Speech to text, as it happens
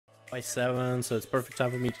by 7, so it's perfect time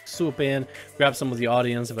for me to swoop in, grab some of the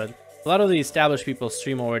audience. But a lot of the established people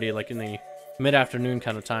stream already, like in the mid-afternoon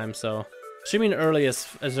kind of time, so streaming early as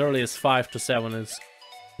early as 5 to 7 is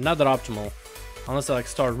not that optimal, unless I like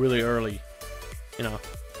start really early, you know.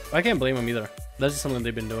 I can't blame them either. That's just something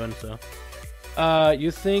they've been doing. So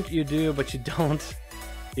you think you do, but you don't.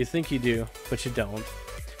 You think you do, but you don't.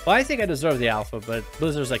 Well, I think I deserve the alpha, but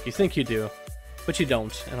Blizzard's like, you think you do, but you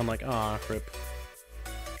don't. And I'm like, ah, rip.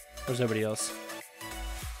 Where's everybody else?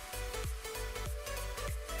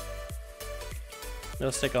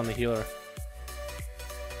 Let's take on the healer.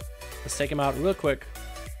 Let's take him out real quick.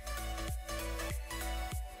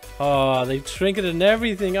 Oh, they trinket and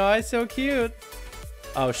everything. Oh, it's so cute.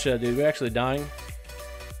 Oh shit, dude, we're actually dying.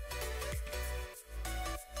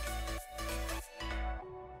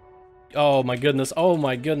 Oh my goodness,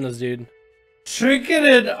 dude.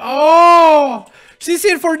 Trinketed! Oh!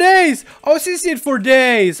 CC'd for days! Oh, CC'd for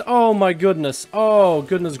days! Oh my goodness. Oh,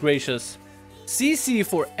 goodness gracious. CC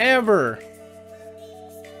forever.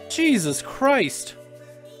 Jesus Christ.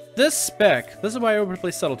 This spec, this is why I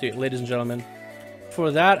overplay subtlety, ladies and gentlemen.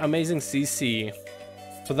 For that amazing CC.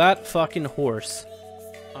 For that fucking horse.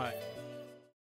 Alright.